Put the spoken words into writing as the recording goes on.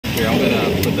Here, I'm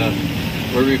gonna put the.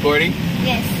 We're recording?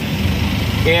 Yes.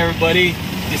 Hey everybody,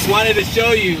 just wanted to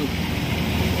show you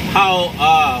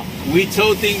how we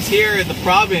tow things here in the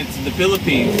province in the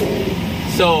Philippines.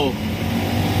 So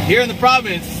here in the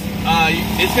province,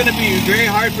 it's going to be very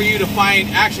hard for you to find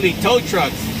actually tow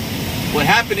trucks. What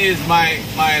happened is my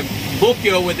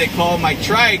Bukyo, what they call my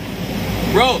trike,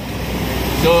 broke.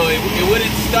 So it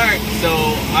wouldn't start. So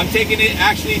I'm taking it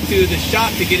actually to the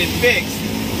shop to get it fixed.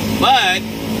 But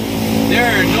there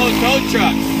are no tow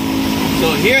trucks.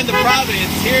 So here in the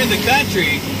province, here in the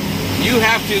country, you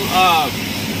have to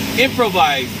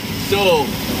improvise. So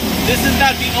this is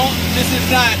not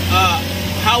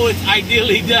how it's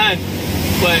ideally done,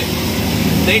 but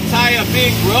they tie a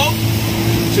big rope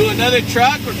to another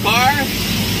truck or car,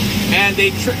 and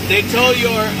they tow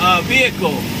your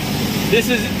vehicle. This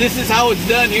is how it's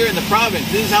done here in the province.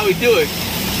 This is how we do it.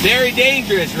 Very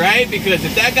dangerous, right? Because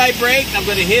if that guy breaks, I'm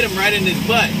going to hit him right in his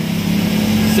butt.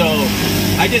 So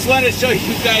I just wanted to show you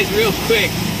guys real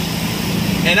quick.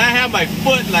 And I have my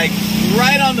foot like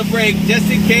right on the brake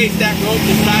just in case that rope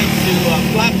decides to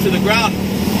flap to the ground.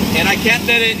 And I can't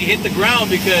let it hit the ground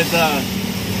because,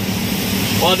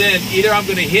 well then either I'm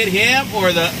going to hit him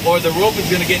or the rope is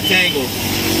going to get tangled.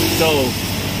 So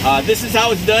this is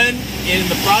how it's done in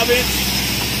the province.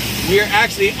 We are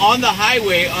actually on the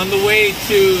highway on the way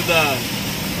to the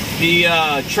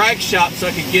trike shop so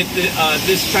I can get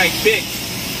this trike fixed.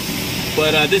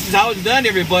 But this is how it's done,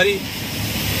 everybody.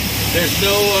 There's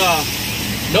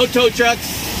no tow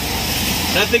trucks,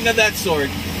 nothing of that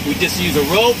sort. We just use a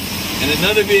rope and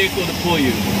another vehicle to pull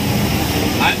you.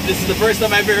 This is the first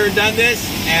time I've ever done this,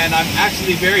 and I'm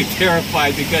actually very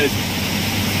terrified because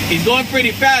he's going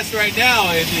pretty fast right now.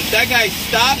 And if that guy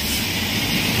stops,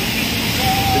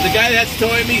 if the guy that's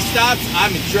towing me stops,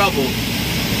 I'm in trouble.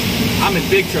 I'm in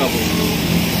big trouble.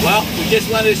 Well, we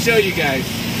just wanted to show you guys.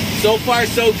 So far,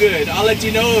 so good. I'll let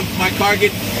you know if my trike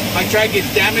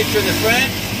gets damaged from the front,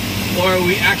 or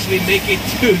we actually make it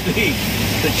to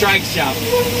the trike shop.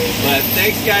 But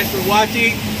thanks guys for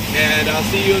watching, and I'll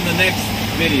see you in the next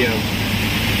video.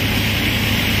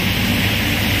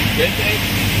 Good thing?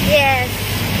 Yes.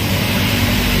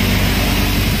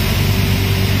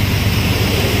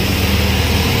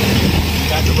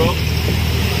 Got the rope?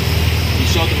 You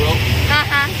showed the rope?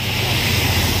 Uh-huh.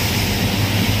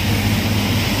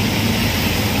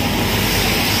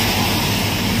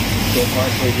 So far,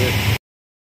 so good.